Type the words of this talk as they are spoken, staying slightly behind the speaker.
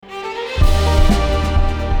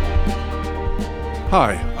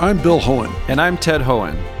Hi, I'm Bill Hohen. And I'm Ted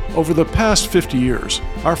Hohen. Over the past 50 years,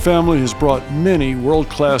 our family has brought many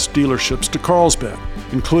world-class dealerships to Carlsbad,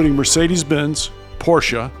 including Mercedes-Benz,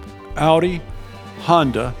 Porsche, Audi,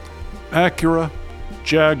 Honda, Acura,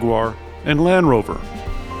 Jaguar, and Land Rover.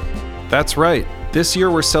 That's right. This year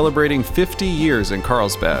we're celebrating 50 years in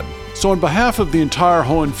Carlsbad. So on behalf of the entire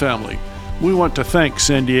Hohen family, we want to thank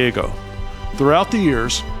San Diego. Throughout the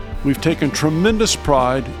years, we've taken tremendous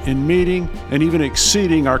pride in meeting and even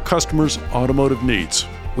exceeding our customers' automotive needs.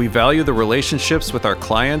 We value the relationships with our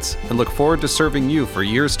clients and look forward to serving you for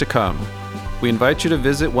years to come. We invite you to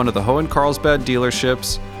visit one of the Hohen Carlsbad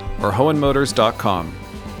dealerships or hohenmotors.com.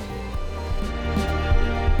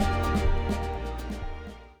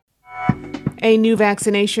 A new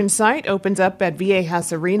vaccination site opens up at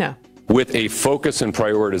Viejas Arena, with a focus and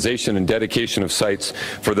prioritization and dedication of sites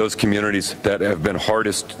for those communities that have been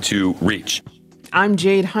hardest to reach. I'm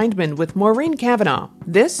Jade Hindman with Maureen Cavanaugh.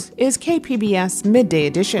 This is KPBS Midday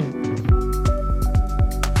Edition.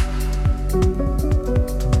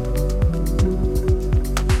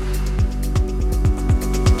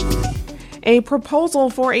 A proposal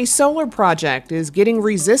for a solar project is getting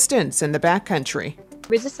resistance in the backcountry.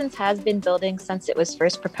 Resistance has been building since it was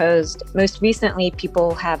first proposed. Most recently,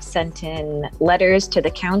 people have sent in letters to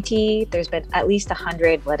the county. There's been at least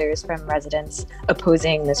 100 letters from residents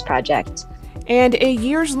opposing this project. And a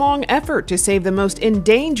years-long effort to save the most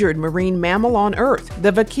endangered marine mammal on Earth,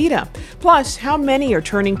 the vaquita. Plus, how many are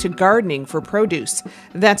turning to gardening for produce?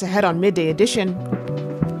 That's ahead on Midday Edition.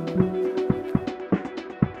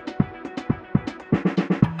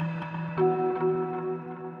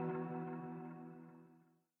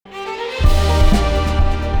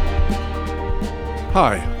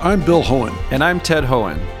 Hi, I'm Bill Hohen. And I'm Ted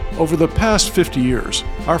Hohen. Over the past 50 years,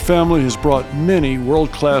 our family has brought many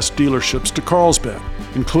world-class dealerships to Carlsbad,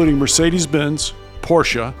 including Mercedes-Benz,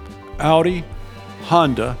 Porsche, Audi,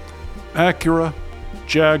 Honda, Acura,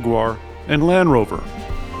 Jaguar, and Land Rover.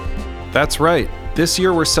 That's right. This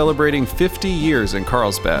year we're celebrating 50 years in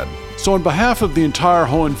Carlsbad. So on behalf of the entire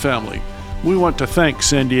Hohen family, we want to thank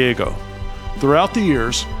San Diego. Throughout the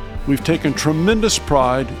years, we've taken tremendous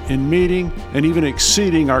pride in meeting and even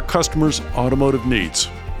exceeding our customers' automotive needs.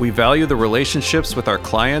 We value the relationships with our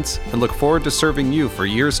clients and look forward to serving you for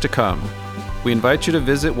years to come. We invite you to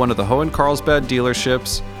visit one of the Hohen Carlsbad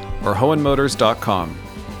dealerships or hohenmotors.com.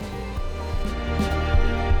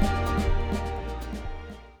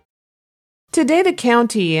 Today, the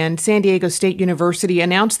county and San Diego State University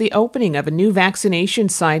announced the opening of a new vaccination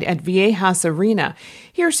site at Viejas Arena.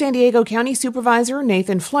 Here's San Diego County Supervisor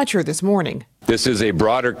Nathan Fletcher this morning. This is a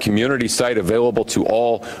broader community site available to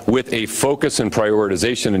all with a focus and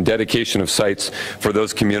prioritization and dedication of sites for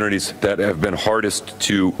those communities that have been hardest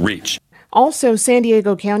to reach. Also, San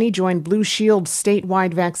Diego County joined Blue Shield's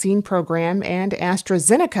statewide vaccine program, and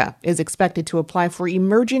AstraZeneca is expected to apply for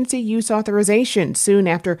emergency use authorization soon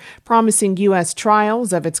after promising U.S.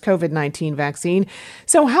 trials of its COVID-19 vaccine.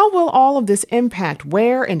 So how will all of this impact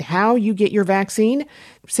where and how you get your vaccine?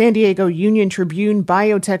 San Diego Union Tribune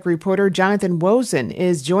biotech reporter Jonathan Wozen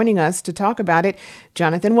is joining us to talk about it.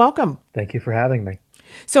 Jonathan, welcome. Thank you for having me.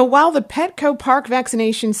 So while the Petco Park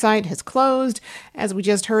vaccination site has closed, as we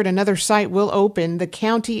just heard, another site will open. The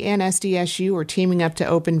county and SDSU are teaming up to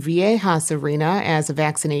open Viejas Arena as a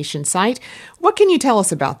vaccination site. What can you tell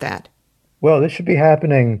us about that? Well, this should be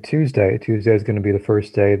happening Tuesday. Tuesday is going to be the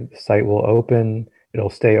first day the site will open. It'll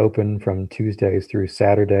stay open from Tuesdays through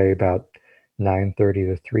Saturday, about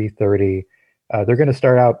 9:30 to 3:30. They're going to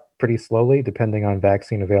start out pretty slowly, depending on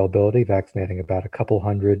vaccine availability, vaccinating about a couple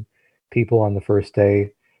hundred people on the first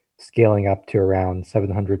day, scaling up to around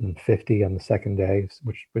 750 on the second day,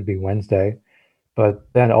 which would be Wednesday. But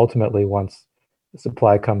then ultimately, once the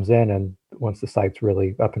supply comes in and once the site's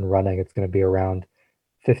really up and running, it's going to be around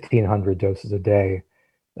 1,500 doses a day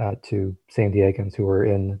to San Diegans who are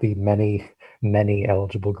in the many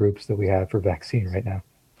eligible groups that we have for vaccine right now.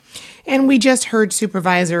 And we just heard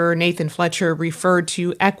Supervisor Nathan Fletcher refer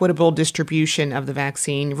to equitable distribution of the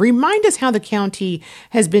vaccine. Remind us how the county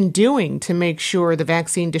has been doing to make sure the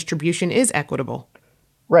vaccine distribution is equitable.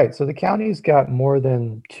 Right. So the county's got more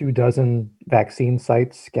than 24 vaccine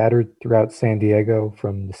sites scattered throughout San Diego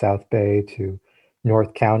from the South Bay to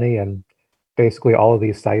North County. And basically all of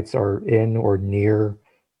these sites are in or near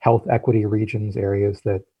health equity regions, areas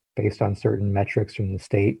that, based on certain metrics from the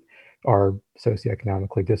state, are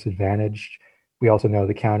socioeconomically disadvantaged. We also know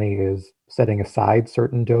the county is setting aside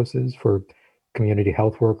certain doses for community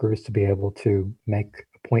health workers to be able to make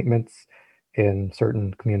appointments in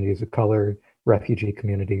certain communities of color, refugee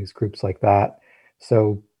communities, groups like that.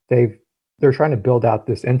 So they've they're trying to build out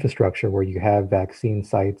this infrastructure where you have vaccine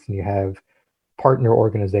sites and you have partner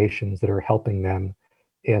organizations that are helping them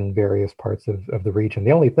in various parts of the region.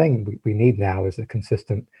 The only thing we need now is a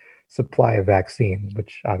consistent supply of vaccines,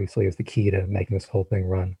 which obviously is the key to making this whole thing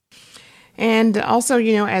run. And also,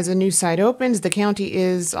 as a new site opens, the county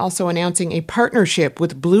is also announcing a partnership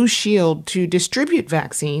with Blue Shield to distribute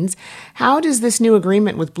vaccines. How does this new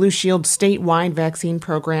agreement with Blue Shield's statewide vaccine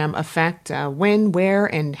program affect when, where,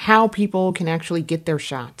 and how people can actually get their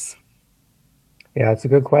shots? Yeah, it's a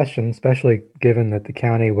good question, especially given that the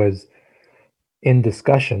county was in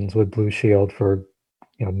discussions with Blue Shield for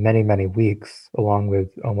many, many weeks, along with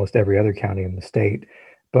almost every other county in the state.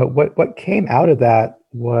 But what came out of that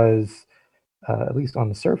was, at least on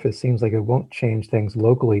the surface, seems like it won't change things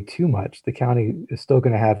locally too much. The county is still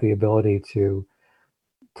going to have the ability to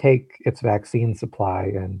take its vaccine supply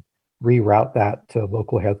and reroute that to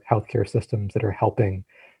local healthcare systems that are helping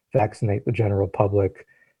vaccinate the general public.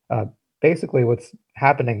 Basically, what's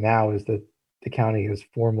happening now is that the county is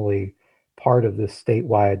formally part of this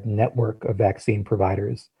statewide network of vaccine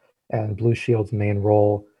providers, and Blue Shield's main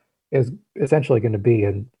role is essentially going to be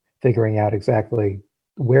in figuring out exactly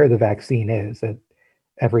where the vaccine is at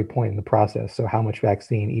every point in the process. So how much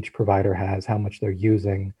vaccine each provider has, how much they're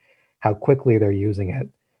using, how quickly they're using it.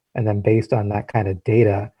 And then based on that kind of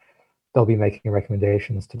data, they'll be making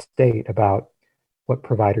recommendations to the state about what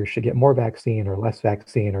providers should get more vaccine or less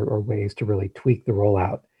vaccine, or ways to really tweak the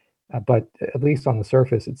rollout. But at least on the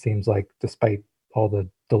surface, it seems like despite all the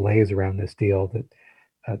delays around this deal,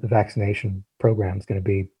 that the vaccination program is going to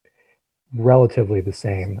be relatively the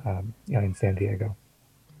same in San Diego.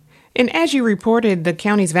 And as you reported, the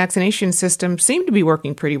county's vaccination system seemed to be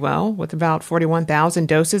working pretty well, with about 41,000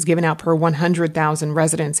 doses given out per 100,000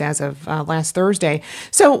 residents as of last Thursday.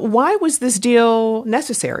 So why was this deal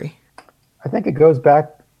necessary? I think it goes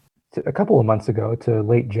back to a couple of months ago to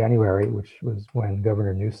late January, which was when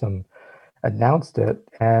Governor Newsom announced it.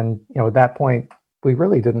 And at that point, we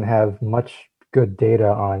really didn't have much good data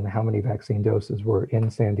on how many vaccine doses were in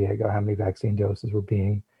San Diego, how many vaccine doses were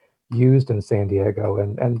being used in San Diego,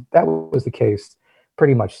 and that was the case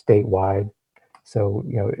pretty much statewide. So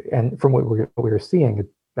and from what we were seeing, it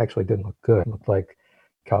actually didn't look good. It looked like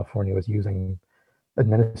California was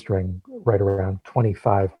administering right around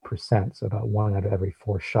 25%, so about 1 out of every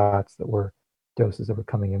 4 shots that were doses that were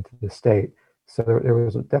coming into the state. So there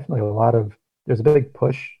was definitely there's a big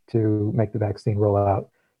push to make the vaccine rollout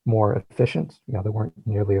more efficient. There weren't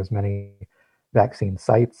nearly as many vaccine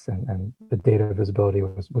sites, and the data visibility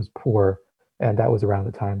was poor. And that was around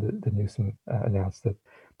the time that Newsom announced that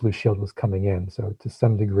Blue Shield was coming in. So to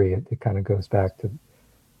some degree, it kind of goes back to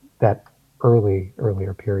that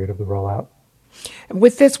earlier period of the rollout.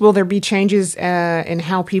 With this, will there be changes in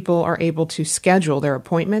how people are able to schedule their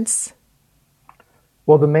appointments?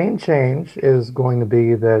 Well, the main change is going to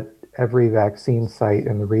be that every vaccine site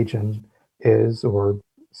in the region is, or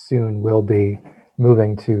soon will be,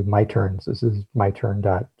 moving to MyTurns. This is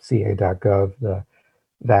myturn.ca.gov, the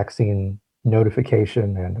vaccine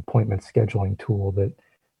notification and appointment scheduling tool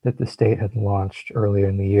that the state had launched earlier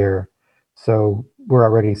in the year. So we're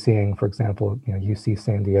already seeing, for example, UC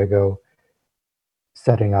San Diego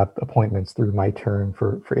setting up appointments through MyTurn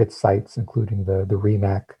for its sites, including the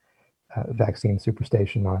REMAC vaccine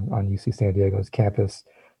superstation on UC San Diego's campus.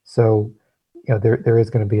 So there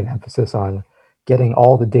is going to be an emphasis on getting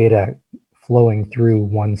all the data flowing through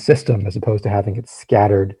one system, as opposed to having it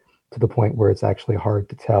scattered to the point where it's actually hard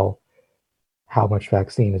to tell how much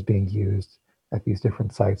vaccine is being used at these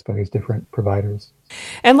different sites by these different providers.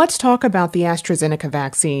 And let's talk about the AstraZeneca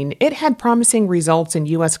vaccine. It had promising results in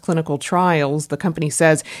U.S. clinical trials. The company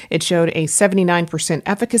says it showed a 79%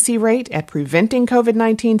 efficacy rate at preventing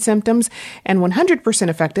COVID-19 symptoms and 100%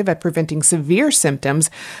 effective at preventing severe symptoms.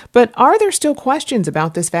 But are there still questions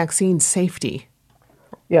about this vaccine's safety?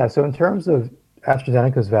 Yeah, so in terms of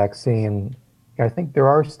AstraZeneca's vaccine, I think there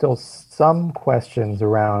are still some questions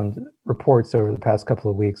around reports over the past couple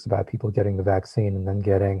of weeks about people getting the vaccine and then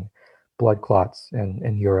getting blood clots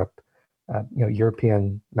in Europe.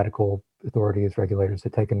 European medical authorities, regulators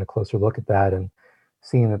had taken a closer look at that and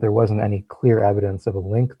seen that there wasn't any clear evidence of a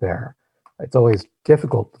link there. It's always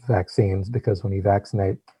difficult with vaccines because when you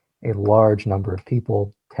vaccinate a large number of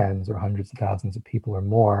people, tens or hundreds of thousands of people or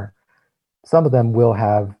more, some of them will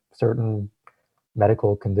have certain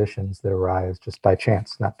medical conditions that arise just by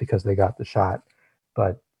chance, not because they got the shot,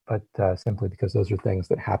 but simply because those are things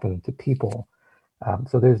that happen to people.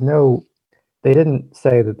 So they didn't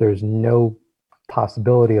say that there's no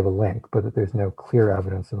possibility of a link, but that there's no clear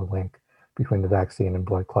evidence of a link between the vaccine and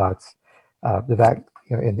blood clots. In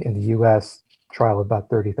the U.S., trial of about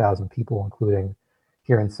 30,000 people, including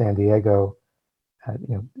here in San Diego.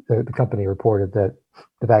 The company reported that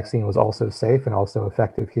the vaccine was also safe and also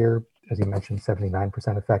effective here. As you mentioned,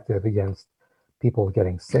 79% effective against people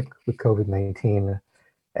getting sick with COVID-19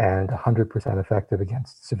 and 100% effective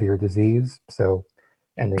against severe disease. So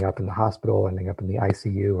ending up in the hospital, ending up in the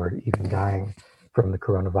ICU, or even dying from the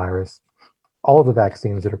coronavirus. All of the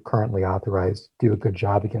vaccines that are currently authorized do a good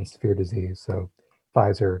job against severe disease. So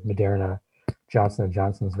Pfizer, Moderna, Johnson &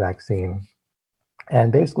 Johnson's vaccine.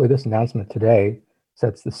 And basically this announcement today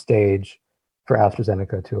sets the stage for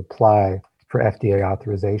AstraZeneca to apply for FDA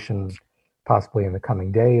authorization, possibly in the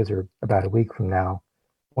coming days or about a week from now.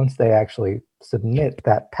 Once they actually submit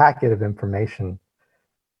that packet of information,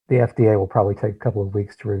 the FDA will probably take a couple of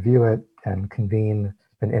weeks to review it and convene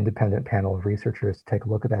an independent panel of researchers to take a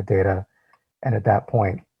look at that data, and at that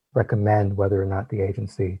point, recommend whether or not the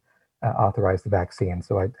agency authorized the vaccine.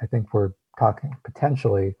 So I think we're talking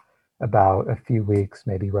potentially about a few weeks,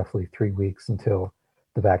 maybe roughly 3 weeks, until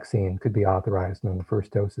the vaccine could be authorized and then the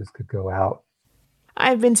first doses could go out.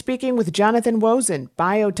 I've been speaking with Jonathan Wozen,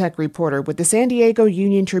 biotech reporter with the San Diego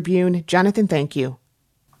Union-Tribune. Jonathan, thank you.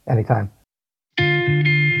 Anytime.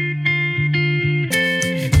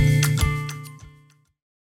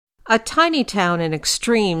 A tiny town in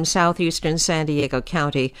extreme southeastern San Diego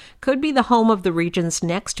County could be the home of the region's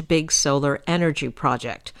next big solar energy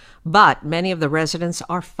project, but many of the residents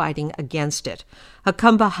are fighting against it.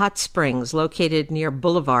 Jacumba Hot Springs, located near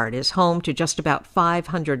Boulevard, is home to just about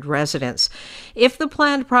 500 residents. If the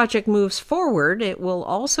planned project moves forward, it will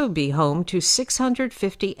also be home to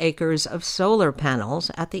 650 acres of solar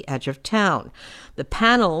panels at the edge of town. The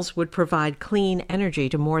panels would provide clean energy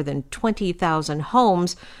to more than 20,000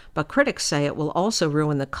 homes, but critics say it will also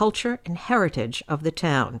ruin the culture and heritage of the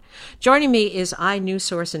town. Joining me is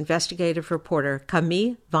iNewsSource investigative reporter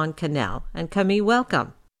Camille Von Cannell. And Camille,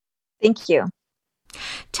 welcome. Thank you.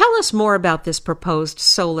 Tell us more about this proposed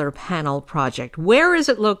solar panel project. Where is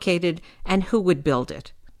it located and who would build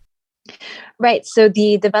it? Right. So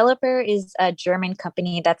the developer is a German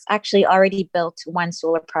company that's actually already built one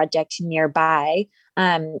solar project nearby.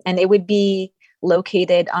 And it would be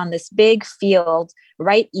located on this big field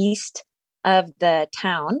right east of the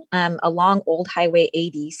town along Old Highway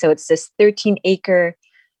 80. So it's this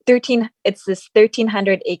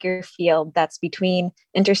 1,300 acre field that's between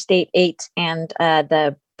Interstate 8 and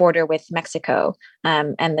the border with Mexico.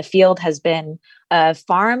 And the field has been a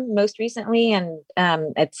farm most recently, and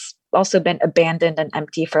it's also been abandoned and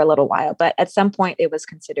empty for a little while. But at some point, it was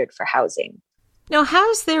considered for housing. Now,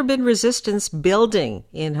 has there been resistance building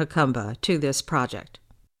in Jacumba to this project?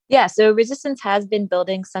 Yeah, so resistance has been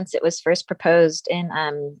building since it was first proposed in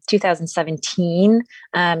 2017.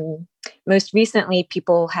 Most recently,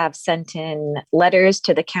 people have sent in letters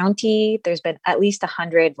to the county. There's been at least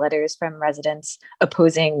 100 letters from residents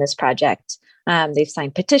opposing this project. They've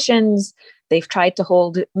signed petitions. They've tried to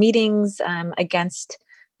hold meetings against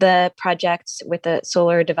the project with the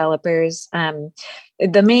solar developers.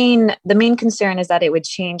 The main concern is that it would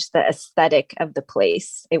change the aesthetic of the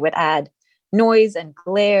place. It would add noise and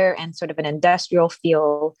glare and sort of an industrial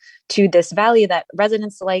feel to this valley that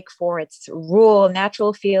residents like for its rural,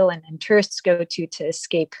 natural feel, and tourists go to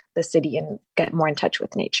escape the city and get more in touch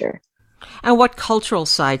with nature. And what cultural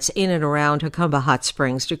sites in and around Jacumba Hot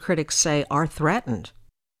Springs do critics say are threatened?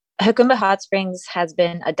 Jacumba Hot Springs has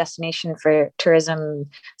been a destination for tourism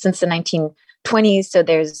since the 1920s. So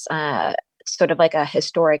there's sort of like a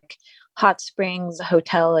historic hot springs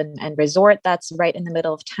hotel and resort that's right in the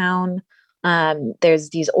middle of town. There's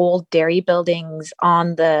these old dairy buildings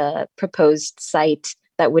on the proposed site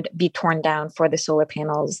that would be torn down for the solar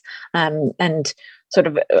panels. And sort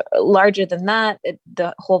of larger than that,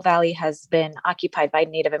 the whole valley has been occupied by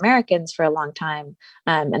Native Americans for a long time.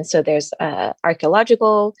 And so there's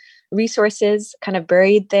archaeological resources kind of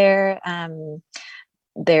buried there.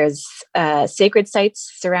 There's sacred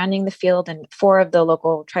sites surrounding the field, and 4 of the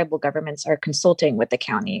local tribal governments are consulting with the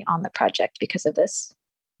county on the project because of this.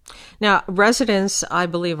 Now, residents, I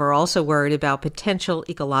believe, are also worried about potential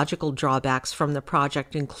ecological drawbacks from the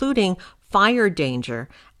project, including fire danger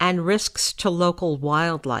and risks to local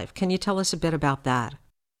wildlife. Can you tell us a bit about that?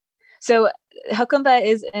 So Jacumba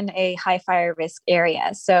is in a high fire risk area.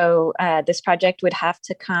 So this project would have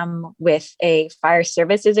to come with a fire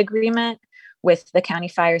services agreement with the county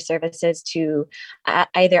fire services to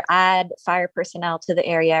either add fire personnel to the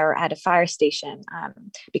area or add a fire station,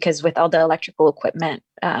 because with all the electrical equipment,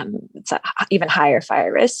 it's an even higher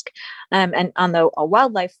fire risk. And on the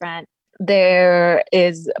wildlife front, there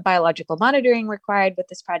is biological monitoring required with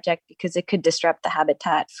this project because it could disrupt the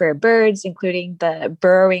habitat for birds, including the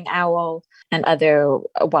burrowing owl other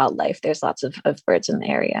wildlife. There's lots of birds in the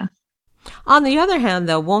area. On the other hand,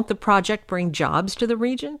 though, won't the project bring jobs to the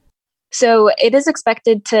region? So it is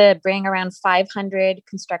expected to bring around 500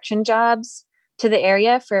 construction jobs to the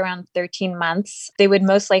area for around 13 months. They would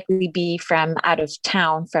most likely be from out of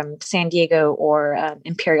town, from San Diego or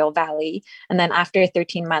Imperial Valley. And then after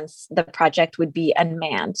 13 months, the project would be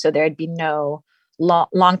unmanned. So there'd be no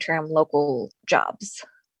long-term local jobs.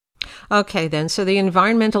 Okay, then. So the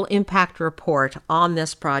environmental impact report on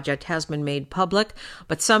this project has been made public,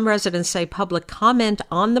 but some residents say public comment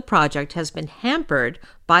on the project has been hampered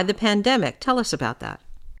by the pandemic. Tell us about that.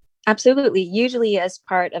 Absolutely. Usually, as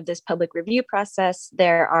part of this public review process,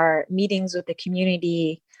 there are meetings with the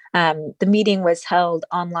community. The meeting was held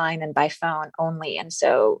online and by phone only. And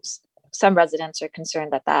so some residents are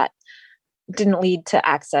concerned that that didn't lead to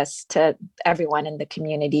access to everyone in the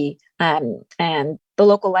community. And the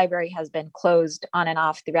local library has been closed on and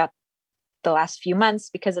off throughout the last few months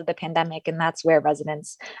because of the pandemic. And that's where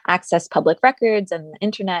residents access public records and the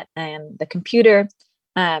internet and the computer.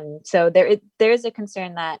 So there is a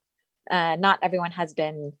concern that not everyone has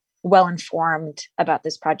been well informed about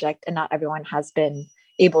this project, and not everyone has been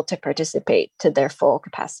able to participate to their full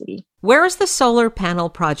capacity. Where is the solar panel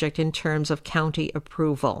project in terms of county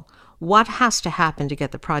approval? What has to happen to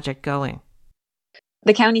get the project going?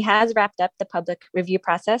 The county has wrapped up the public review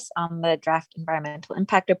process on the draft environmental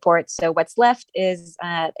impact report. So what's left is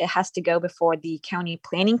it has to go before the County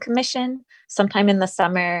Planning Commission sometime in the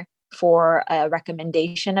summer for a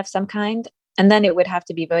recommendation of some kind. And then it would have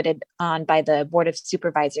to be voted on by the Board of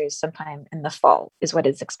Supervisors sometime in the fall, is what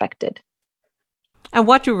is expected. And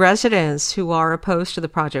what do residents who are opposed to the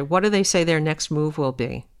project, what do they say their next move will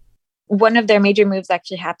be? One of their major moves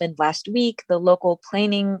actually happened last week. The local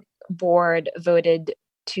planning board voted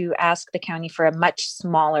to ask the county for a much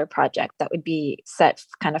smaller project that would be set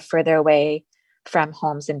kind of further away from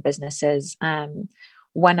homes and businesses.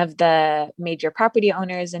 One of the major property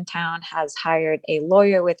owners in town has hired a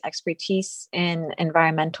lawyer with expertise in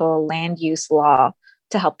environmental land use law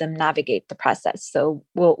to help them navigate the process. So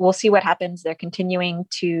we'll see what happens. They're continuing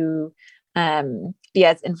to be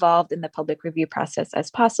as involved in the public review process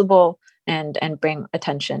as possible and bring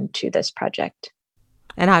attention to this project.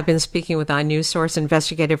 And I've been speaking with iNewsSource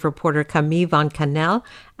investigative reporter Camille Van Canel.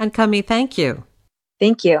 And Camille, thank you.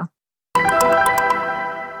 Thank you.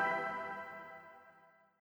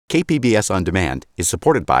 KPBS On Demand is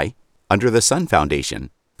supported by Under the Sun Foundation,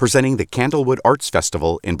 presenting the Candlewood Arts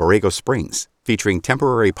Festival in Borrego Springs, featuring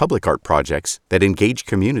temporary public art projects that engage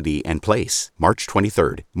community and place. March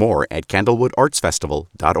 23rd. More at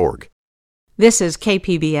candlewoodartsfestival.org. This is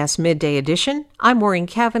KPBS Midday Edition. I'm Maureen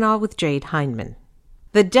Cavanaugh with Jade Hindman.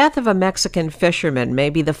 The death of a Mexican fisherman may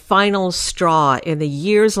be the final straw in the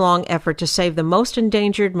years-long effort to save the most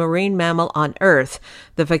endangered marine mammal on Earth,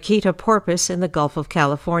 the vaquita porpoise in the Gulf of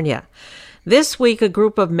California. This week, a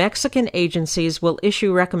group of Mexican agencies will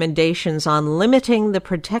issue recommendations on limiting the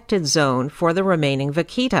protected zone for the remaining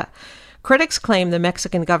vaquita. Critics claim the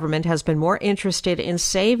Mexican government has been more interested in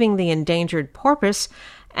saving the endangered porpoise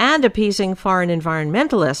and appeasing foreign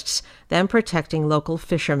environmentalists than protecting local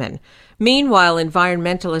fishermen. Meanwhile,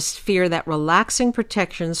 environmentalists fear that relaxing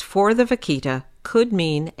protections for the vaquita could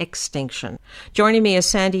mean extinction. Joining me is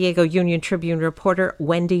San Diego Union Tribune reporter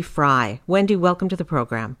Wendy Fry. Wendy, welcome to the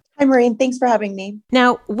program. Hi, Maureen. Thanks for having me.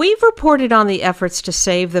 Now, we've reported on the efforts to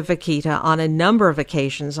save the vaquita on a number of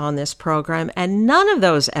occasions on this program, and none of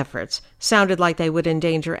those efforts sounded like they would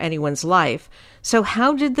endanger anyone's life. So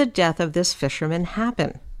how did the death of this fisherman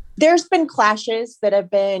happen? There's been clashes that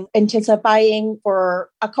have been intensifying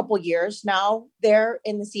for a couple years now there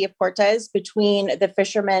in the Sea of Cortez between the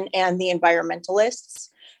fishermen and the environmentalists.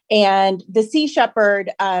 And the Sea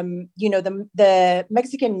Shepherd, the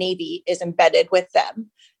Mexican Navy is embedded with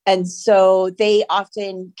them. And so they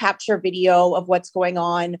often capture video of what's going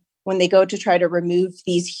on when they go to try to remove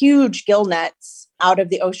these huge gill nets out of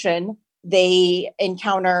the ocean. They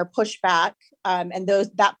encounter pushback, and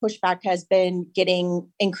that pushback has been getting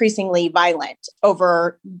increasingly violent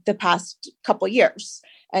over the past couple years.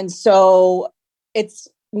 And so it's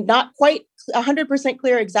not quite 100%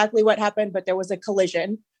 clear exactly what happened, but there was a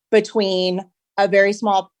collision between a very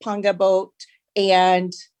small panga boat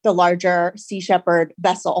and the larger Sea Shepherd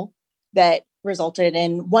vessel that resulted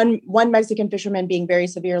in one Mexican fisherman being very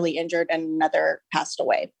severely injured and another passed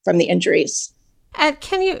away from the injuries. And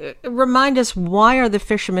can you remind us, why are the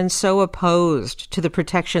fishermen so opposed to the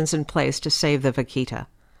protections in place to save the vaquita?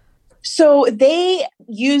 So they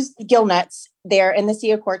use the gill nets there in the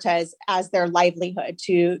Sea of Cortez as their livelihood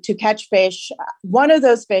to catch fish. One of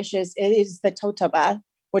those fish is the totaba,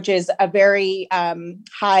 which is a very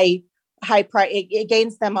high high price. It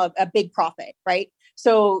gains them a big profit, right?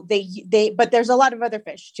 So but there's a lot of other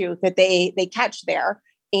fish too that they catch there,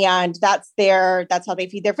 and that's how they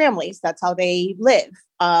feed their families. That's how they live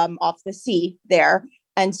off the sea there.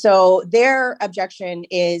 And so their objection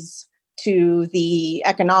is to the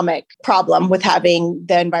economic problem with having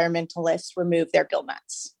the environmentalists remove their gill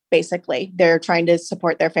nets. Basically, they're trying to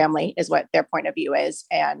support their family is what their point of view is.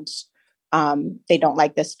 And they don't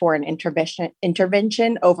like this foreign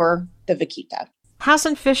intervention over the vaquita.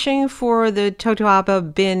 Hasn't fishing for the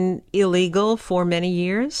totoaba been illegal for many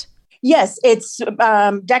years? Yes, it's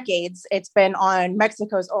decades. It's been on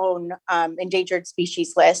Mexico's own endangered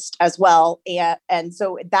species list as well. And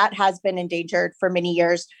so that has been endangered for many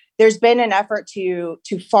years. There's been an effort to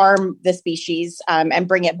farm the species and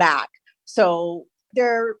bring it back. So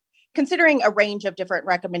they're considering a range of different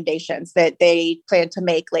recommendations that they plan to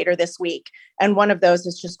make later this week. And one of those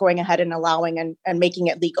is just going ahead and allowing and making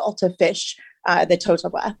it legal to fish the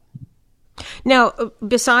totoaba. Now,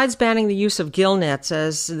 besides banning the use of gill nets,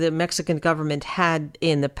 as the Mexican government had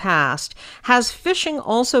in the past, has fishing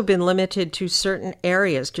also been limited to certain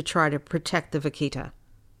areas to try to protect the vaquita?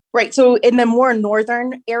 Right. So in the more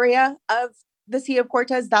northern area of the Sea of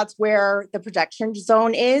Cortez, that's where the protection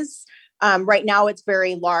zone is. Right now, it's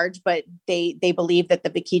very large, but they believe that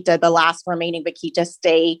the last remaining vaquita,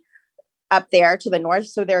 stay up there to the north.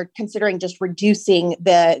 So they're considering just reducing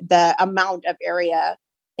the amount of area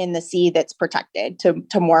in the sea that's protected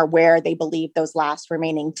to more where they believe those last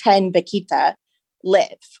remaining 10 vaquita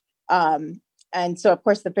live. And so, of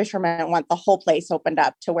course, the fishermen want the whole place opened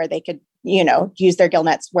up to where they could, use their gill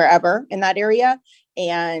nets wherever in that area.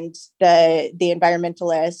 And the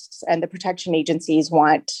environmentalists and the protection agencies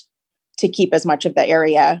want to keep as much of the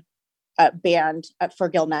area banned for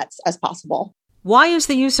gill nets as possible. Why is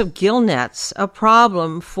the use of gill nets a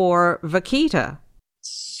problem for vaquita?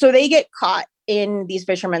 So they get caught in these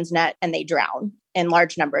fishermen's net and they drown in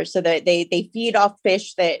large numbers. So that they feed off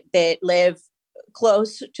fish that live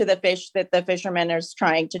close to the fish that the fisherman is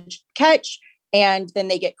trying to catch, and then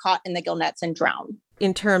they get caught in the gill nets and drown.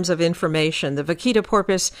 In terms of information, the vaquita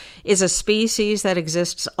porpoise is a species that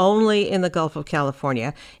exists only in the Gulf of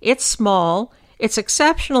California. It's small, it's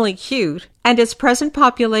exceptionally cute, and its present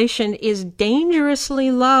population is dangerously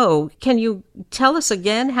low. Can you tell us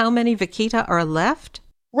again how many vaquita are left?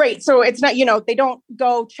 Right. So it's not, they don't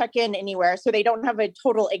go check in anywhere. So they don't have a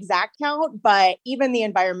total exact count, but even the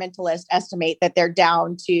environmentalists estimate that they're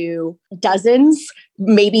down to dozens,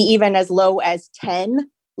 maybe even as low as 10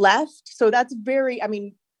 left. So that's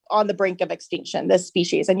on the brink of extinction, this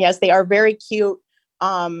species. And yes, they are very cute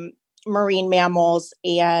marine mammals,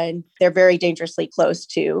 and they're very dangerously close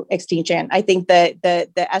to extinction. I think that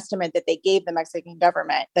the estimate that they gave the Mexican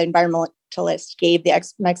government, the environmentalists gave the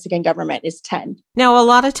Mexican government, is 10. Now, a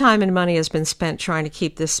lot of time and money has been spent trying to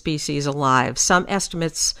keep this species alive. Some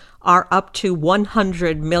estimates are up to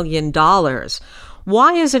 $100 million.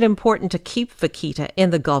 Why is it important to keep vaquita in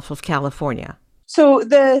the Gulf of California? So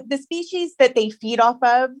the species that they feed off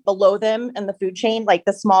of below them in the food chain, like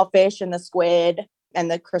the small fish and the squid and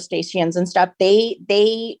the crustaceans and stuff,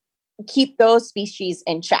 they keep those species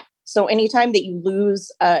in check. So anytime that you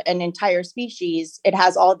lose an entire species, it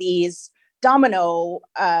has all these domino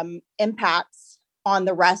impacts on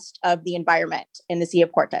the rest of the environment in the Sea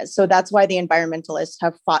of Cortez. So that's why the environmentalists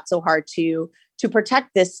have fought so hard to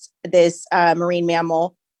protect this marine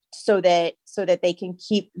mammal, so that they can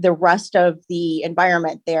keep the rest of the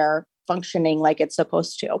environment there functioning like it's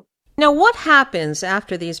supposed to. Now, what happens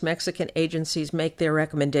after these Mexican agencies make their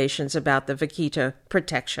recommendations about the vaquita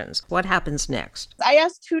protections? What happens next? I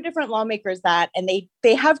asked two different lawmakers that, and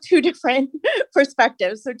they have two different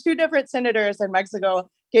perspectives. So two different senators in Mexico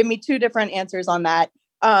gave me two different answers on that.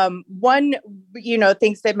 One,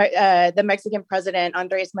 thinks that the Mexican president,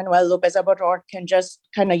 Andres Manuel López Obrador, can just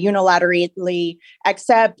kind of unilaterally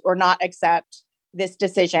accept or not accept this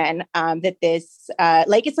decision, that this,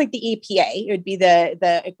 it's like the EPA, it would be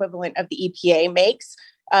the equivalent of the EPA makes.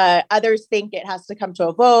 Others think it has to come to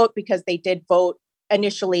a vote because they did vote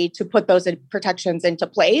initially to put those protections into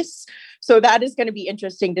place. So that is going to be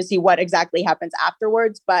interesting to see what exactly happens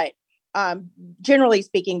afterwards. But generally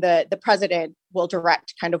speaking, the president will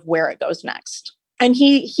direct kind of where it goes next. And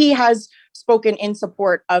he has spoken in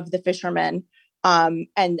support of the fishermen,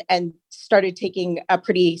 and started taking a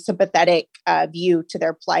pretty sympathetic view to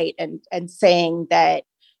their plight, and saying that,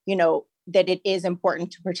 that it is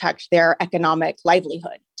important to protect their economic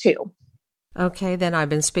livelihood too. Okay, then I've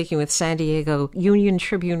been speaking with San Diego Union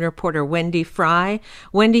Tribune reporter Wendy Fry.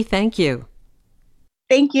 Wendy, thank you.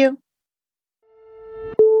 Thank you.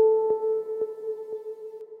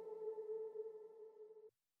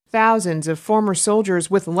 Thousands of former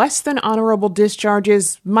soldiers with less than honorable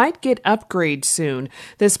discharges might get upgrades soon.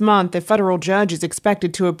 This month, a federal judge is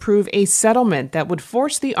expected to approve a settlement that would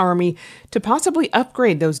force the Army to possibly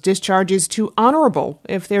upgrade those discharges to honorable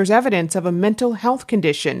if there's evidence of a mental health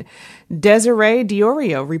condition. Desiree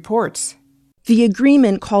Diorio reports. The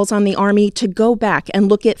agreement calls on the Army to go back and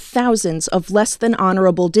look at thousands of less than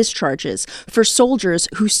honorable discharges for soldiers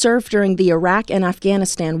who served during the Iraq and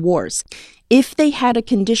Afghanistan wars. If they had a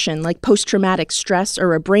condition like post-traumatic stress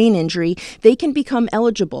or a brain injury, they can become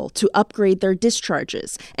eligible to upgrade their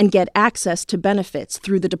discharges and get access to benefits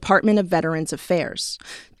through the Department of Veterans Affairs.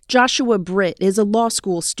 Joshua Britt is a law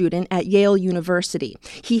school student at Yale University.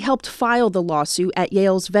 He helped file the lawsuit at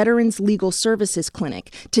Yale's Veterans Legal Services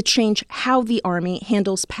Clinic to change how the Army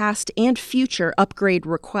handles past and future upgrade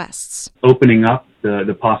requests. Opening up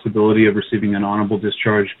the possibility of receiving an honorable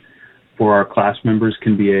discharge for our class members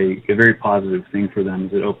can be a very positive thing for them,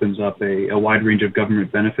 as it opens up a wide range of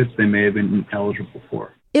government benefits they may have been eligible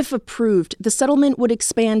for. If approved, the settlement would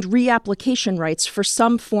expand reapplication rights for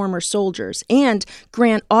some former soldiers and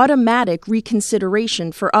grant automatic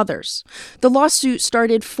reconsideration for others. The lawsuit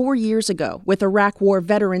started 4 years ago with Iraq War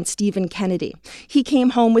veteran Stephen Kennedy. He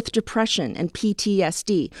came home with depression and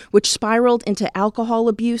PTSD, which spiraled into alcohol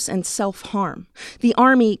abuse and self-harm. The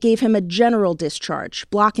Army gave him a general discharge,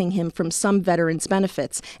 blocking him from some veterans'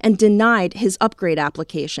 benefits, and denied his upgrade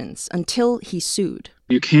applications until he sued.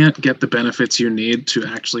 You can't get the benefits you need to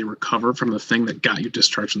actually recover from the thing that got you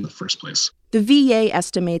discharged in the first place. The VA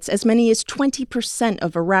estimates as many as 20%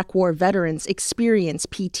 of Iraq War veterans experience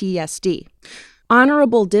PTSD.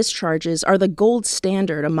 Honorable discharges are the gold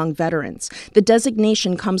standard among veterans. The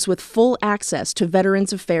designation comes with full access to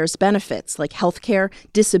Veterans Affairs benefits like health care,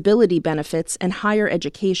 disability benefits, and higher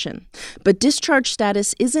education. But discharge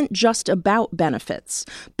status isn't just about benefits.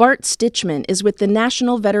 Bart Stitchman is with the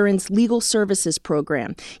National Veterans Legal Services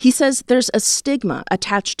Program. He says there's a stigma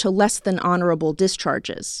attached to less than honorable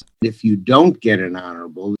discharges. If you don't get an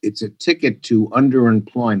honorable, it's a ticket to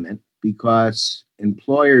underemployment, because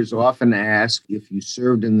employers often ask if you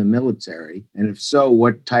served in the military, and if so,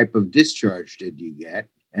 what type of discharge did you get?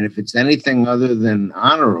 And if it's anything other than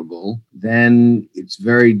honorable, then it's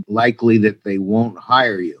very likely that they won't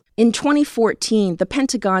hire you. In 2014, the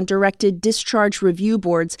Pentagon directed discharge review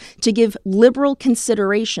boards to give liberal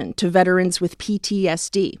consideration to veterans with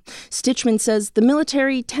PTSD. Stitchman says the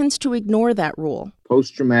military tends to ignore that rule.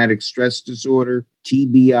 Post-traumatic stress disorder,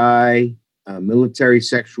 TBI, military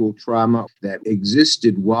sexual trauma that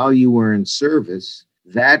existed while you were in service,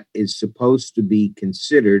 that is supposed to be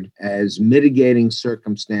considered as mitigating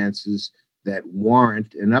circumstances that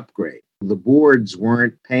warrant an upgrade. The boards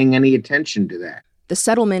weren't paying any attention to that. The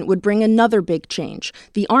settlement would bring another big change.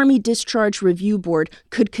 The Army Discharge Review Board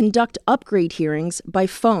could conduct upgrade hearings by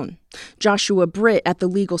phone. Joshua Britt at the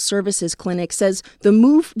Legal Services Clinic says the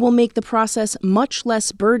move will make the process much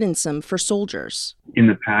less burdensome for soldiers. In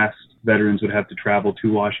the past, veterans would have to travel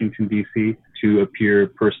to Washington, D.C. to appear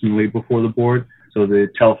personally before the board, so the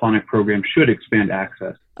telephonic program should expand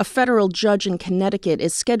access. A federal judge in Connecticut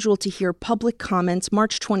is scheduled to hear public comments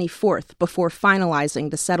March 24th before finalizing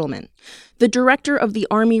the settlement. The director of the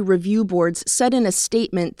Army Review Boards said in a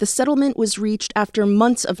statement the settlement was reached after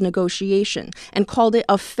months of negotiation and called it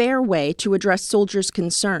a fair way to address soldiers'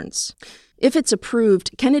 concerns. If it's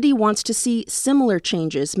approved, Kennedy wants to see similar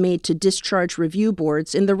changes made to discharge review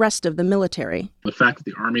boards in the rest of the military. The fact that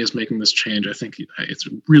the Army is making this change, I think it's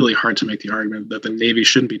really hard to make the argument that the Navy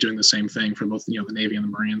shouldn't be doing the same thing for both, the Navy and the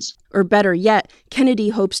Marines. Or better yet, Kennedy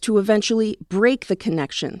hopes to eventually break the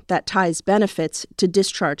connection that ties benefits to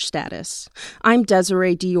discharge status. I'm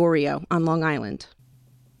Desiree Diorio on Long Island.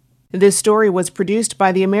 This story was produced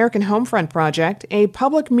by the American Homefront Project, a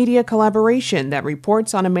public media collaboration that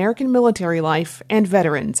reports on American military life and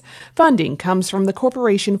veterans. Funding comes from the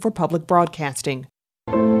Corporation for Public Broadcasting.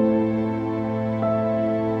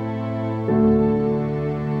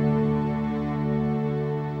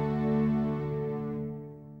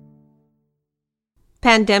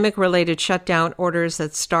 Pandemic-related shutdown orders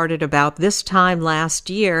that started about this time last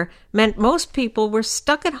year meant most people were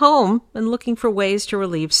stuck at home and looking for ways to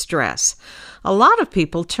relieve stress. A lot of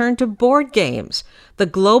people turned to board games. The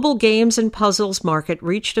global games and puzzles market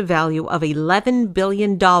reached a value of $11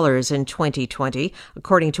 billion in 2020,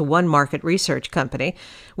 according to one market research company,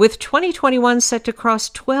 with 2021 set to cross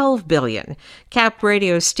 $12 billion. Cap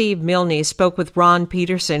Radio's Steve Milne spoke with Ron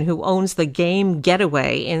Peterson, who owns the Game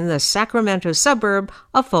Getaway in the Sacramento suburb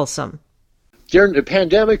of Folsom. During the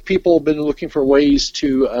pandemic, people have been looking for ways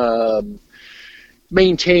to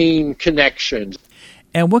maintain connections.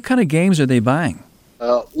 And what kind of games are they buying?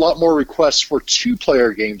 A lot more requests for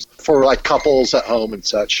 2-player games for like couples at home and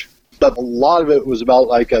such. But a lot of it was about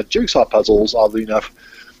like jigsaw puzzles, oddly enough.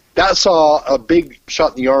 That saw a big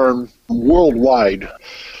shot in the arm worldwide.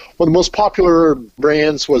 One of the most popular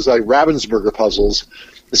brands was like Ravensburger puzzles.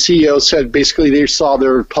 The CEO said basically they saw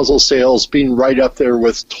their puzzle sales being right up there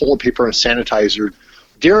with toilet paper and sanitizer.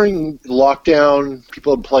 During lockdown,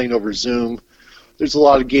 people have been playing over Zoom. There's a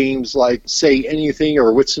lot of games like Say Anything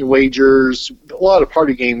or Wits and Wagers, a lot of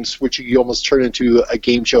party games, which you almost turn into a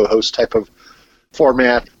game show host type of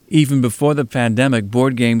format. Even before the pandemic,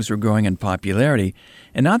 board games were growing in popularity,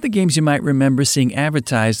 and not the games you might remember seeing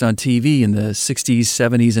advertised on TV in the 60s,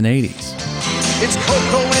 70s, and 80s. It's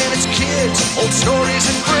Coco and it's kids, old stories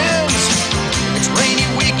and friends. It's rainy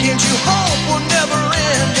weekends you hope will never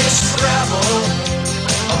end. It's Scrabble,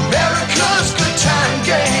 America's good time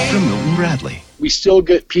game. From Milton Bradley. We still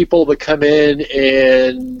get people that come in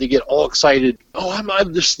and they get all excited. Oh, I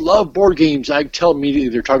just love board games. I tell immediately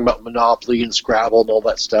they're talking about Monopoly and Scrabble and all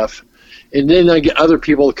that stuff. And then I get other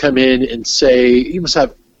people that come in and say, you must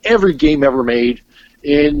have every game ever made.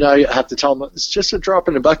 And I have to tell them, it's just a drop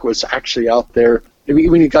in the bucket what's actually out there. I mean,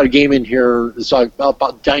 when you've got a game in here that's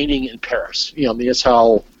about dining in Paris. I mean, that's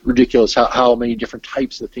how ridiculous how many different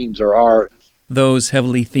types of themes there are. Those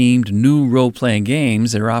heavily themed new role-playing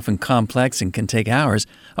games that are often complex and can take hours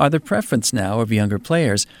are the preference now of younger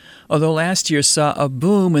players, although last year saw a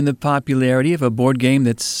boom in the popularity of a board game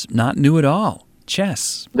that's not new at all,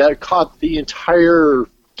 chess. That caught the entire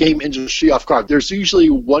game industry off guard. There's usually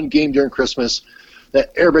one game during Christmas that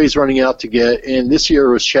everybody's running out to get, and this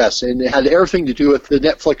year was chess, and it had everything to do with the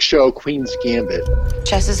Netflix show Queen's Gambit.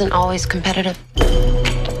 Chess isn't always competitive.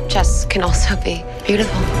 Chess can also be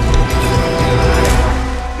beautiful.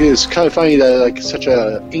 It's kind of funny that like such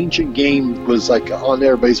an ancient game was like on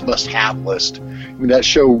everybody's must-have list. I mean, that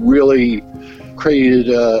show really created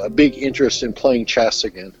a big interest in playing chess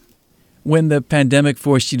again. When the pandemic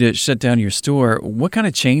forced you to shut down your store, what kind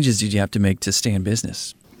of changes did you have to make to stay in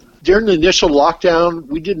business? During the initial lockdown,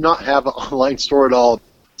 we did not have an online store at all.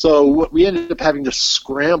 So we ended up having to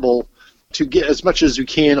scramble to get as much as we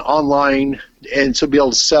can online and to be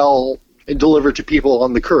able to sell and deliver to people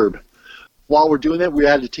on the curb. While we're doing that, we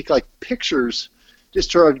had to take like pictures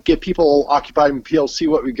just to get people occupied and be able to see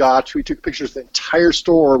what we got. We took pictures of the entire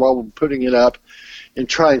store while we're putting it up and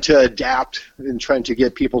trying to adapt and trying to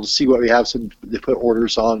get people to see what we have so they put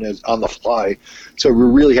orders on the fly. So we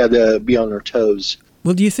really had to be on our toes.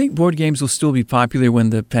 Well, do you think board games will still be popular when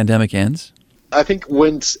the pandemic ends? I think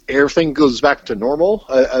once everything goes back to normal,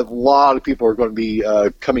 a lot of people are going to be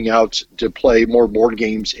coming out to play more board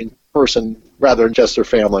games in person rather than just their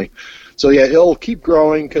family. So yeah, it'll keep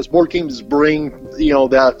growing because board games bring,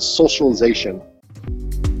 that socialization.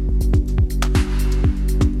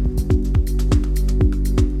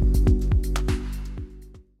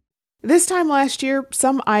 This time last year,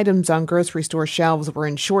 some items on grocery store shelves were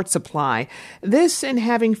in short supply. This and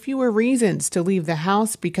having fewer reasons to leave the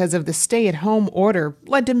house because of the stay-at-home order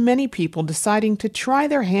led to many people deciding to try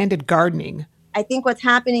their hand at gardening. I think what's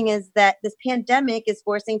happening is that this pandemic is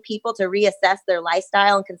forcing people to reassess their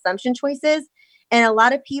lifestyle and consumption choices. And a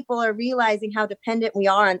lot of people are realizing how dependent we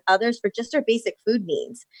are on others for just our basic food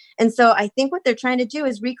needs. And so I think what they're trying to do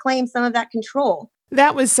is reclaim some of that control.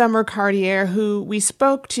 That was Summer Cartier, who we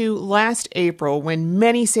spoke to last April when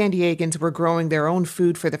many San Diegans were growing their own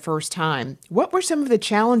food for the first time. What were some of the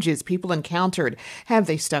challenges people encountered? Have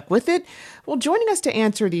they stuck with it? Well, joining us to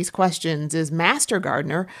answer these questions is Master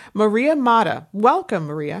Gardener Maria Mata. Welcome,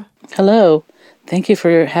 Maria. Hello. Thank you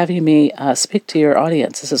for having me speak to your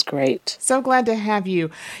audience. This is great. So glad to have you.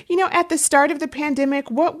 At the start of the pandemic,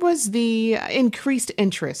 what was the increased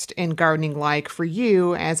interest in gardening like for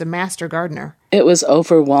you as a master gardener? It was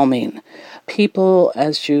overwhelming. People,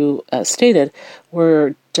 as you stated,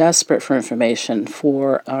 were desperate for information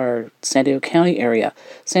for our San Diego County area.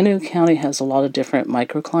 San Diego County has a lot of different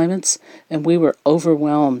microclimates, and we were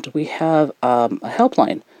overwhelmed. We have a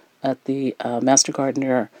helpline at the Master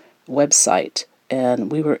Gardener website, and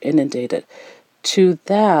we were inundated. To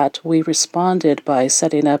that, we responded by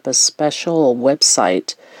setting up a special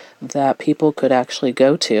website that people could actually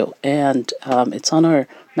go to, and it's on our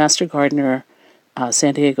Master Gardener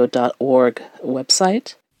sandiego.org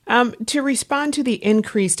website. To respond to the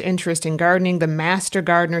increased interest in gardening, the Master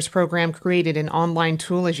Gardeners program created an online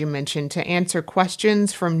tool, as you mentioned, to answer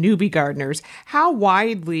questions from newbie gardeners. How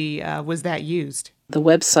widely was that used? The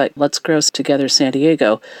website, Let's Grow Together San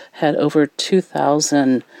Diego, had over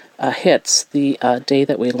 2,000 hits the day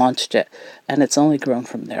that we launched it, and it's only grown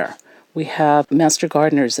from there. We have master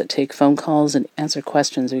gardeners that take phone calls and answer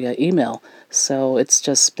questions via email. So it's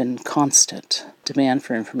just been constant demand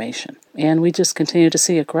for information. And we just continue to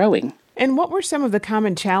see it growing. And what were some of the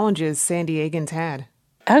common challenges San Diegans had?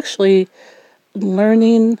 Actually,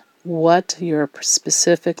 learning what your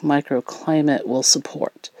specific microclimate will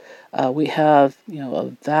support. We have,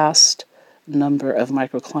 a vast number of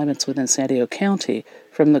microclimates within San Diego County,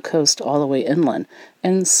 from the coast all the way inland.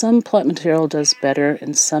 And some plant material does better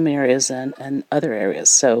in some areas and other areas.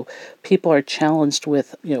 So people are challenged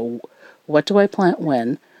with, what do I plant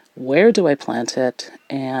when? Where do I plant it?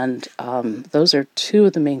 And those are two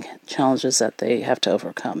of the main challenges that they have to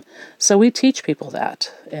overcome. So we teach people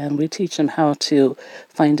that, and we teach them how to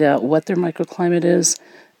find out what their microclimate is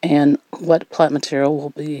and what plant material will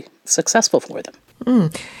be successful for them.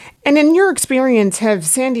 And in your experience, have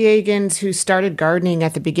San Diegans who started gardening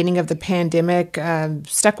at the beginning of the pandemic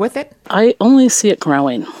stuck with it? I only see it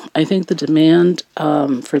growing. I think the demand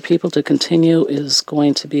for people to continue is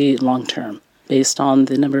going to be long-term, based on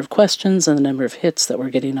the number of questions and the number of hits that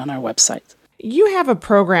we're getting on our website. You have a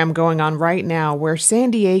program going on right now where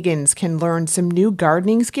San Diegans can learn some new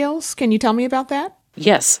gardening skills. Can you tell me about that?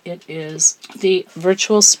 Yes, it is the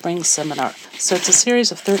Virtual Spring Seminar. So it's a series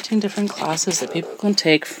of 13 different classes that people can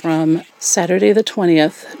take from Saturday the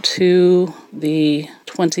 20th to the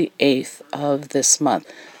 28th of this month.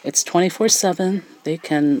 It's 24/7. They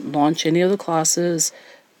can launch any of the classes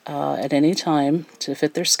at any time to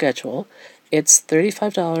fit their schedule. It's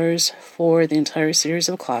 $35 for the entire series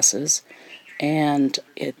of classes, and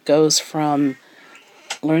it goes from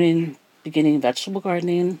beginning vegetable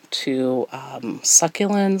gardening to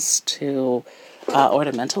succulents to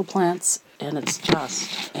ornamental plants, and it's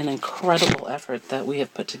just an incredible effort that we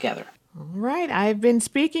have put together. All right. I've been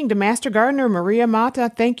speaking to Master Gardener Maria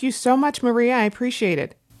Mata. Thank you so much, Maria. I appreciate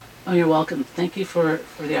it. Oh, you're welcome. Thank you for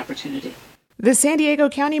the opportunity. The San Diego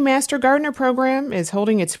County Master Gardener Program is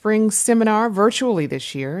holding its spring seminar virtually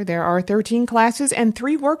this year. There are 13 classes and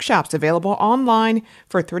 3 workshops available online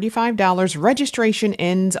for $35. Registration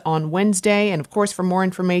ends on Wednesday. And of course, for more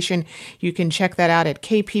information, you can check that out at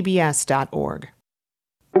kpbs.org.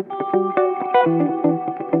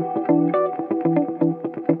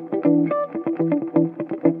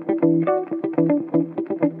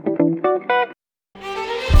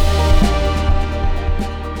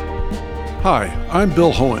 Hi, I'm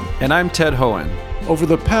Bill Hohen. And I'm Ted Hohen. Over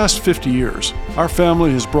the past 50 years, our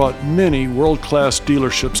family has brought many world-class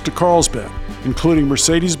dealerships to Carlsbad, including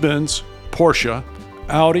Mercedes-Benz, Porsche,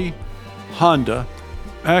 Audi, Honda,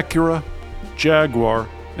 Acura, Jaguar,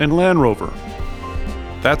 and Land Rover.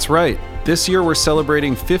 That's right. This year we're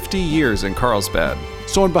celebrating 50 years in Carlsbad.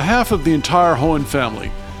 So on behalf of the entire Hohen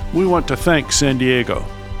family, we want to thank San Diego.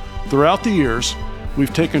 Throughout the years,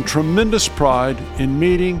 we've taken tremendous pride in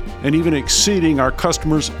meeting and even exceeding our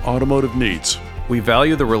customers' automotive needs. We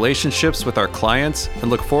value the relationships with our clients and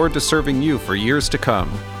look forward to serving you for years to come.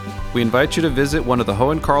 We invite you to visit one of the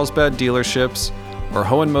Hohen Carlsbad dealerships or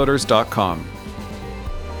hohenmotors.com.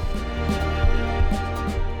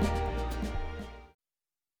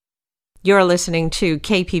 You're listening to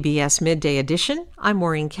KPBS Midday Edition. I'm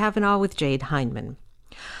Maureen Cavanaugh with Jade Hindman.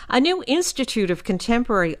 A new Institute of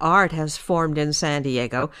Contemporary Art has formed in San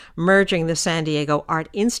Diego, merging the San Diego Art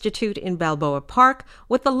Institute in Balboa Park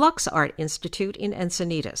with the Lux Art Institute in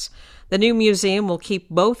Encinitas. The new museum will keep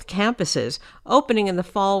both campuses, opening in the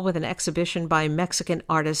fall with an exhibition by Mexican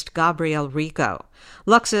artist Gabriel Rico.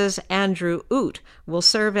 Lux's Andrew Oot will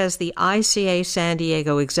serve as the ICA San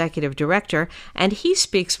Diego Executive Director, and he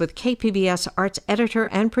speaks with KPBS Arts editor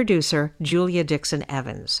and producer Julia Dixon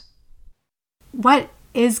Evans. What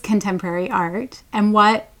is contemporary art, and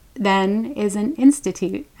what then is an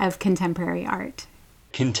Institute of Contemporary Art?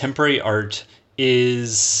 Contemporary art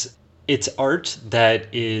is art that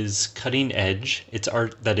is cutting edge. It's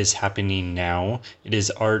art that is happening now. It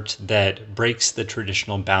is art that breaks the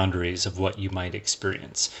traditional boundaries of what you might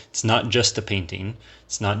experience. It's not just a painting.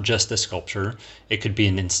 It's not just a sculpture. It could be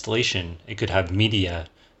an installation. It could have media.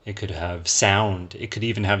 It could have sound. It could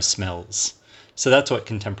even have smells. So that's what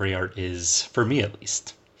contemporary art is, for me at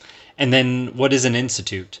least. And then what is an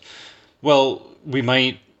institute? Well, we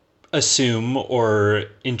might assume or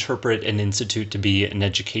interpret an institute to be an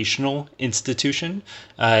educational institution.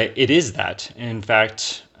 It is that. In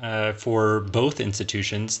fact, for both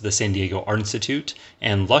institutions, the San Diego Art Institute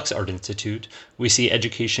and Lux Art Institute, we see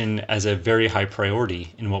education as a very high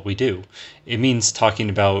priority in what we do. It means talking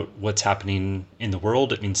about what's happening in the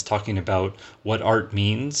world. It means talking about what art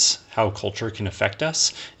means, how culture can affect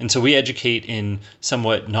us. And so we educate in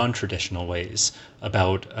somewhat non-traditional ways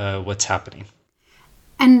about what's happening.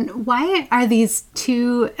 And why are these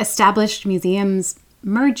two established museums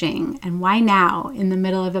merging? And why now, in the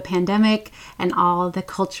middle of a pandemic and all the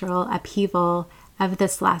cultural upheaval of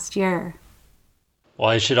this last year?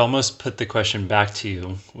 Well, I should almost put the question back to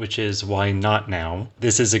you, which is why not now?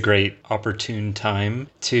 This is a great opportune time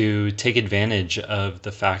to take advantage of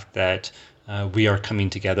the fact that we are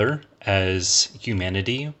coming together as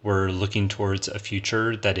humanity. We're looking towards a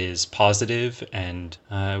future that is positive, and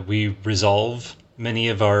we resolve many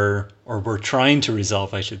of our, or we're trying to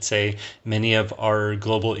resolve, I should say, many of our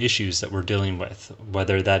global issues that we're dealing with,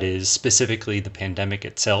 whether that is specifically the pandemic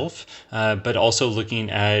itself, but also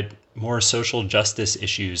looking at more social justice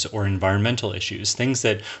issues or environmental issues, things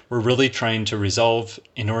that we're really trying to resolve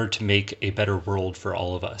in order to make a better world for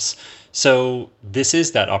all of us. So this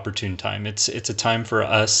is that opportune time. It's a time for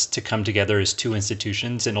us to come together as two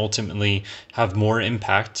institutions and ultimately have more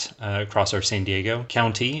impact across our San Diego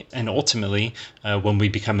County. And ultimately, when we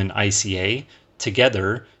become an ICA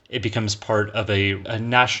together, it becomes part of a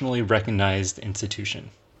nationally recognized institution.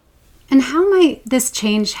 And how might this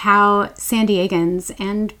change how San Diegans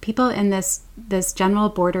and people in this general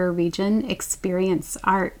border region experience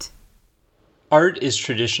art? Art is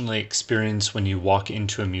traditionally experienced when you walk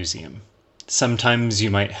into a museum. Sometimes you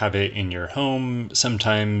might have it in your home.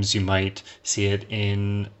 Sometimes you might see it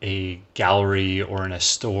in a gallery or in a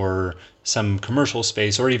store, some commercial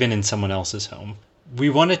space, or even in someone else's home. We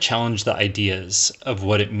want to challenge the ideas of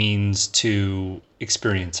what it means to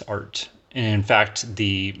experience art. And in fact,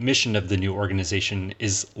 the mission of the new organization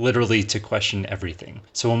is literally to question everything.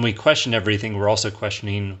 So when we question everything, we're also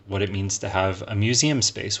questioning what it means to have a museum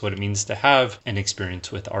space, what it means to have an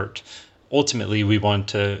experience with art. Ultimately, we want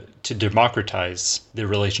to democratize the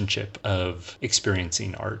relationship of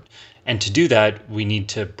experiencing art. And to do that, we need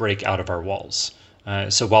to break out of our walls.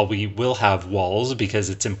 So while we will have walls, because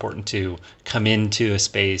it's important to come into a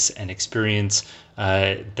space and experience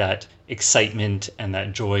that excitement and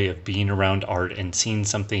that joy of being around art and seeing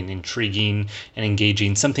something intriguing and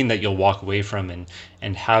engaging, something that you'll walk away from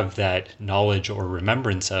and have that knowledge or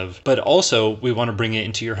remembrance of. But also, we want to bring it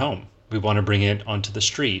into your home. We want to bring it onto the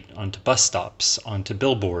street, onto bus stops, onto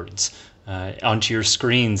billboards, onto your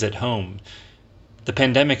screens at home. The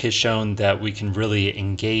pandemic has shown that we can really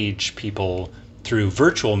engage people through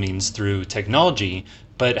virtual means, through technology,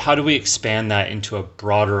 but how do we expand that into a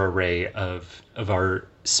broader array of our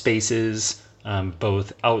spaces,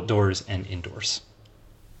 both outdoors and indoors?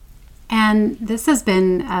 And this has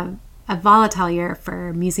been a volatile year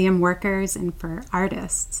for museum workers and for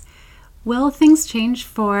artists. Will things change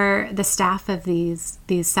for the staff of these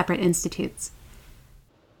separate institutes?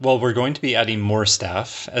 Well, we're going to be adding more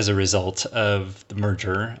staff as a result of the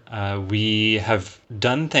merger. We have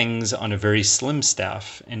done things on a very slim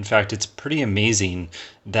staff. In fact, it's pretty amazing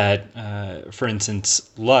that, for instance,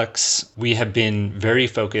 Lux, we have been very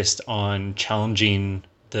focused on challenging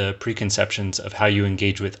the preconceptions of how you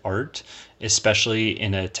engage with art, especially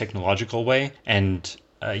in a technological way. And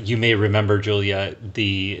you may remember, Julia,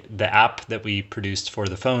 the app that we produced for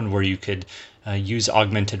the phone where you could use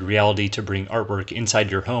augmented reality to bring artwork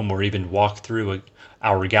inside your home or even walk through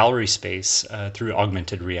our gallery space through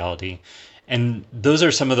augmented reality. And those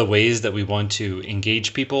are some of the ways that we want to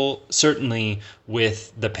engage people. Certainly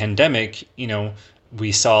with the pandemic,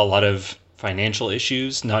 we saw a lot of financial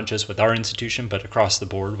issues, not just with our institution, but across the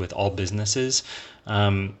board with all businesses.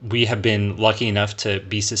 We have been lucky enough to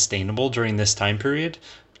be sustainable during this time period.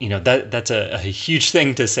 That's a huge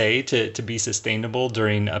thing to say, to be sustainable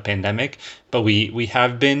during a pandemic, but we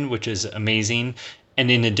have been, which is amazing. And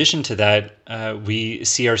in addition to that, we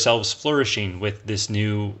see ourselves flourishing with this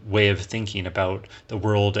new way of thinking about the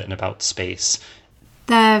world and about space.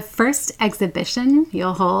 The first exhibition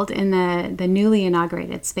you'll hold in the newly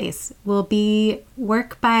inaugurated space will be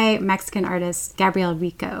work by Mexican artist Gabriel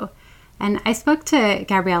Rico. And I spoke to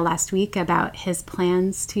Gabriel last week about his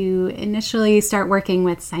plans to initially start working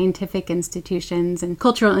with scientific institutions and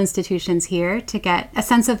cultural institutions here to get a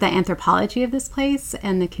sense of the anthropology of this place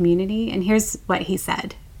and the community. And here's what he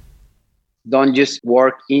said. Don't just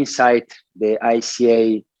work inside the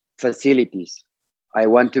ICA facilities. I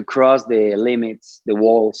want to cross the limits, the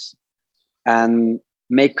walls, and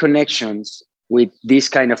make connections with these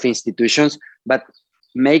kind of institutions, but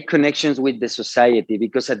make connections with the society,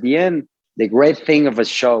 because at the end, the great thing of a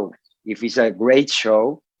show, if it's a great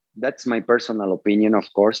show, that's my personal opinion, of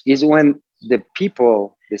course, is when the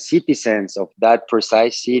people, the citizens of that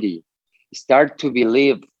precise city start to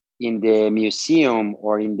believe in the museum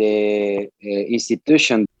or in the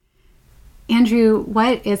institution. Andrew,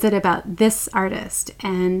 what is it about this artist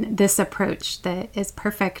and this approach that is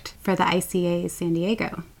perfect for the ICA San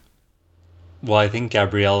Diego? Well, I think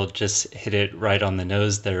Gabriel just hit it right on the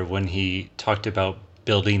nose there when he talked about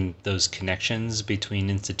building those connections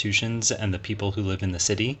between institutions and the people who live in the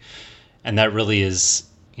city. And that really is,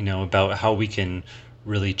 about how we can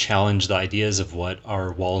really challenge the ideas of what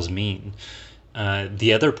our walls mean.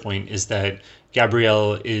 The other point is that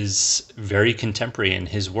Gabriel is very contemporary in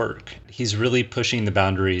his work. He's really pushing the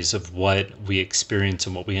boundaries of what we experience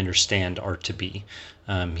and what we understand art to be.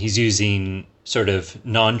 He's using sort of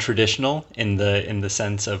non-traditional in the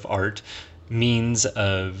sense of art means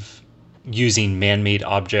of using man-made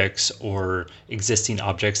objects or existing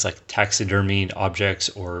objects like taxidermied objects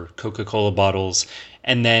or Coca-Cola bottles,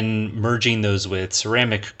 and then merging those with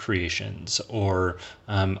ceramic creations or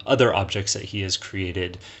other objects that he has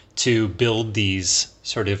created to build these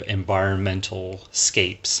sort of environmental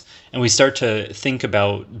scapes. And we start to think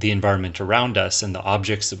about the environment around us and the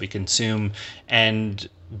objects that we consume and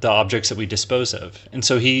the objects that we dispose of. And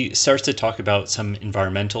so he starts to talk about some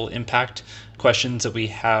environmental impact questions that we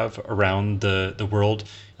have around the world.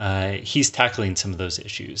 He's tackling some of those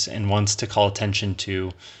issues and wants to call attention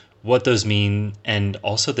to what those mean and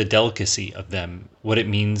also the delicacy of them, what it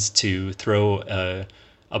means to throw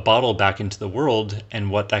a bottle back into the world and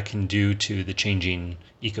what that can do to the changing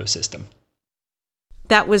ecosystem.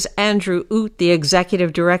 That was Andrew Oot, the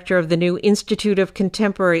executive director of the new Institute of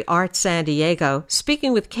Contemporary Art San Diego,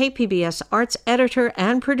 speaking with KPBS arts editor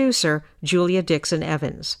and producer Julia Dixon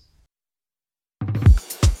Evans.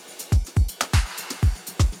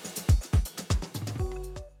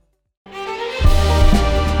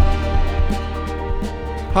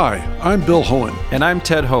 Hi, I'm Bill Hohen. And I'm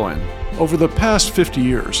Ted Hohen. Over the past 50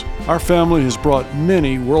 years, our family has brought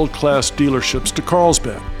many world-class dealerships to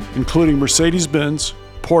Carlsbad, including Mercedes-Benz,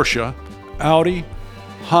 Porsche, Audi,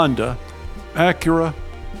 Honda, Acura,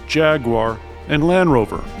 Jaguar, and Land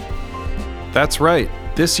Rover. That's right.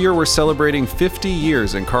 This year we're celebrating 50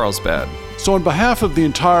 years in Carlsbad. So on behalf of the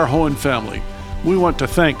entire Hohen family, we want to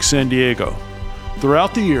thank San Diego.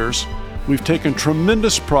 Throughout the years, we've taken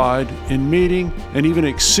tremendous pride in meeting and even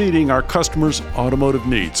exceeding our customers' automotive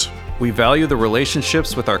needs. We value the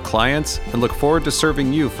relationships with our clients and look forward to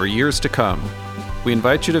serving you for years to come. We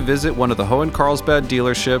invite you to visit one of the Hohen Carlsbad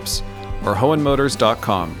dealerships or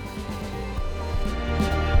hohenmotors.com.